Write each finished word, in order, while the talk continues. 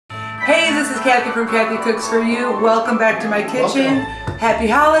Hey, this is Kathy from Kathy Cooks For You. Welcome back to my kitchen. Welcome. Happy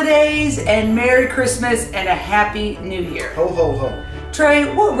holidays and Merry Christmas and a Happy New Year. Ho, ho, ho.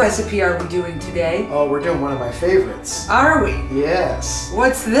 Trey, what recipe are we doing today? Oh, we're doing one of my favorites. Are we? Yes.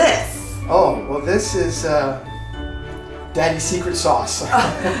 What's this? Oh, well this is Daddy's secret sauce.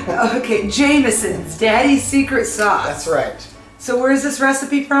 Okay, Jameson's Daddy's Secret Sauce. That's right. So where's this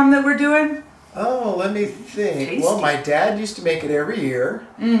recipe from that we're doing? Oh, let me think. Tasty. Well, my dad used to make it every year.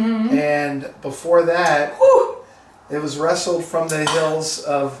 And before that, it was wrestled from the hills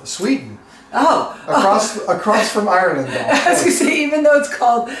of Sweden. Across from Ireland, though. I was going to say, even though it's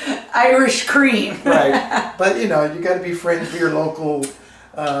called Irish cream. Right. But, you know, you got to be friends with your local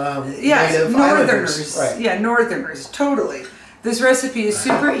native Northerners. Right. Yeah, Northerners, totally. This recipe is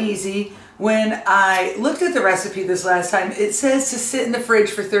super easy. When I looked at the recipe this last time, it says to sit in the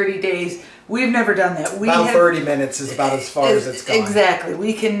fridge for 30 days. We've never done that. About 30 minutes is about as far as it's gone. Exactly.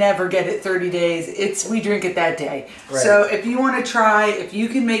 We can never get it 30 days. We drink it that day. Right. So if you want to try, if you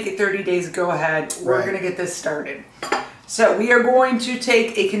can make it 30 days, go ahead. We're Right. going to get this started. So we are going to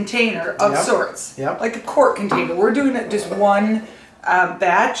take a container of sorts, like a quart container. We're doing it just one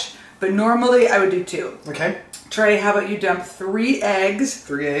batch, but normally I would do two. Okay. Trey, how about you dump 3 eggs?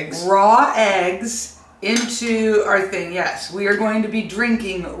 3 eggs. Raw eggs into our thing. Yes, we are going to be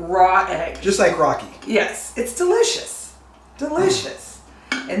drinking raw eggs. Just like Rocky. Yes, it's delicious. Delicious.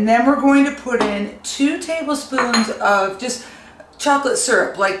 And then we're going to put in 2 tablespoons of just chocolate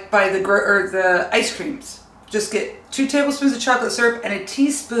syrup, like by the ice creams. Just get 2 tablespoons of chocolate syrup and a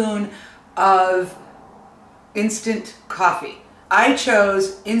teaspoon of instant coffee. I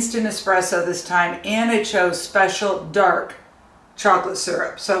chose instant espresso this time, and I chose special dark chocolate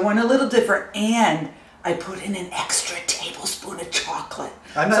syrup. So I went a little different, and I put in an extra tablespoon of chocolate.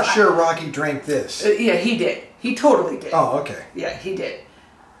 I'm not sure Rocky drank this. Yeah, he did. He totally did. Oh, okay. Yeah, he did.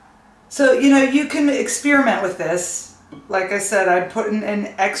 So, you know, you can experiment with this. Like I said, I'm putting in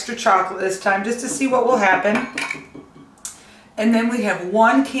extra chocolate this time just to see what will happen. And then we have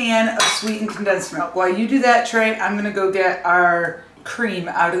 1 can of sweetened condensed milk. While you do that, Trey, I'm going to go get our cream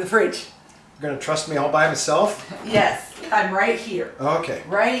out of the fridge. You're going to trust me all by myself? Yes, I'm right here. Okay.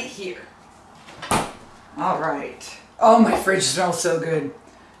 Right here. All right. Oh, my fridge smells so good.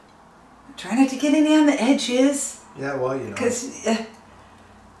 Try not to get any on the edges. Yeah, well, you know. Because,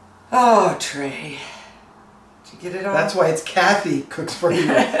 oh, Trey. Did you get it all? That's why it's Kathy Cooks For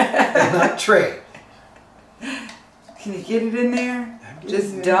You, and not Trey. Can you get it in there?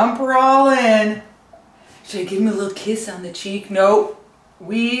 Just dump her all in. Should I give him a little kiss on the cheek? Nope.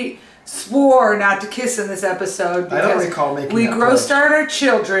 We swore not to kiss in this episode because I don't recall making we that grossed out our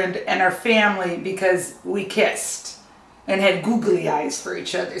children and our family because we kissed and had googly eyes for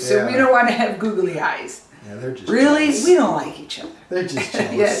each other. So we don't want to have googly eyes. Yeah, they're just really jealous. We don't like each other. They're just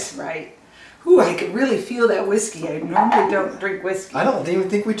jealous. Yes, right. Ooh, I could really feel that whiskey. I normally don't drink whiskey. I don't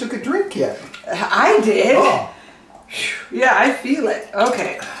even think we took a drink yet. I did. Oh. Yeah, I feel it.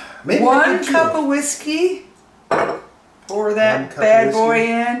 Okay. Maybe 1 cup of whiskey. Pour that bad boy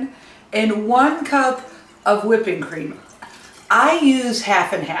in. And 1 cup of whipping cream. I use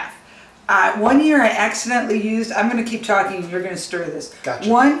half and half. 1 year I accidentally used, I'm going to keep talking and you're going to stir this. Gotcha.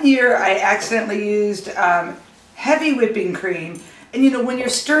 1 year I accidentally used heavy whipping cream. And you know, when you're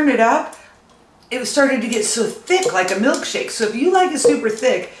stirring it up, it started to get so thick, like a milkshake. So if you like it super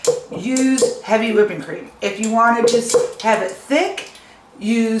thick, use heavy whipping cream. If you want to just have it thick,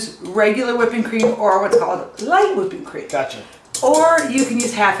 use regular whipping cream or what's called light whipping cream. Gotcha. Or you can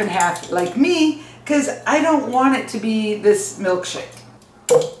use half and half like me, because I don't want it to be this milkshake.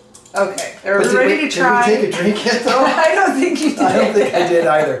 Okay, are we ready to try? Did we take a drink yet, though? I don't think you did. I don't think I did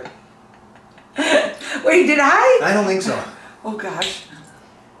either. Wait, did I? I don't think so. Oh, gosh.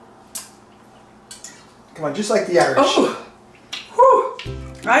 Come on, just like the Irish. Oh, whew.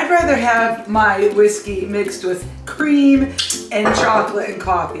 I'd rather have my whiskey mixed with cream and chocolate and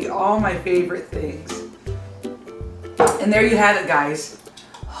coffee. All my favorite things. And there you have it, guys.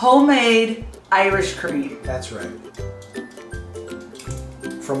 Homemade Irish cream. That's right.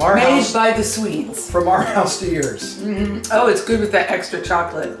 From our house. Made by the Swedes. From our house to yours. Oh, it's good with that extra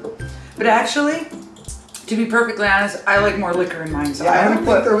chocolate. But actually, to be perfectly honest, I like more liquor in mine. So Yeah, I don't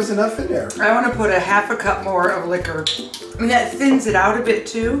think there was enough in there. I want to put a ½ cup more of liquor. And that thins it out a bit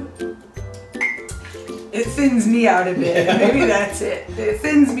too. It thins me out a bit. Yeah. Maybe that's it. It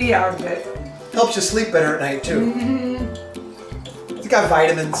thins me out a bit. Helps you sleep better at night too. It's got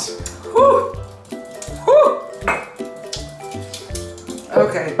vitamins. Whew. Whew.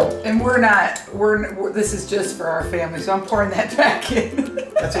 Okay, and this is just for our family, so I'm pouring that back in.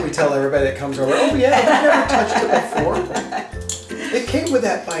 That's what we tell everybody that comes over. Oh yeah, we've never touched it before. It came with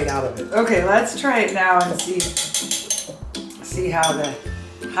that bite out of it. Okay, let's try it now and see how the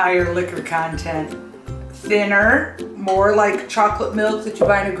higher liquor content, thinner, more like chocolate milk that you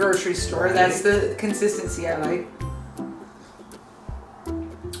buy in a grocery store. Right. That's the consistency I like.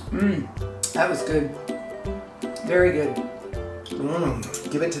 That was good. Very good.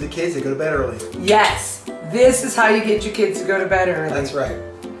 Give it to the kids, they go to bed early. Yes, this is how you get your kids to go to bed early. That's right.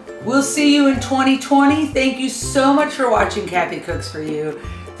 We'll see you in 2020. Thank you so much for watching Kathy Cooks For You.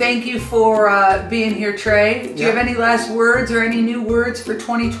 Thank you for being here, Trey. Do you have any last words or any new words for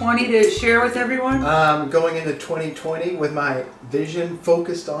 2020 to share with everyone? Going into 2020 with my vision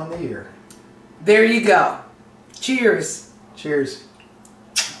focused on the year. There you go. Cheers. Cheers.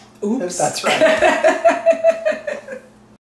 Oops. That's right.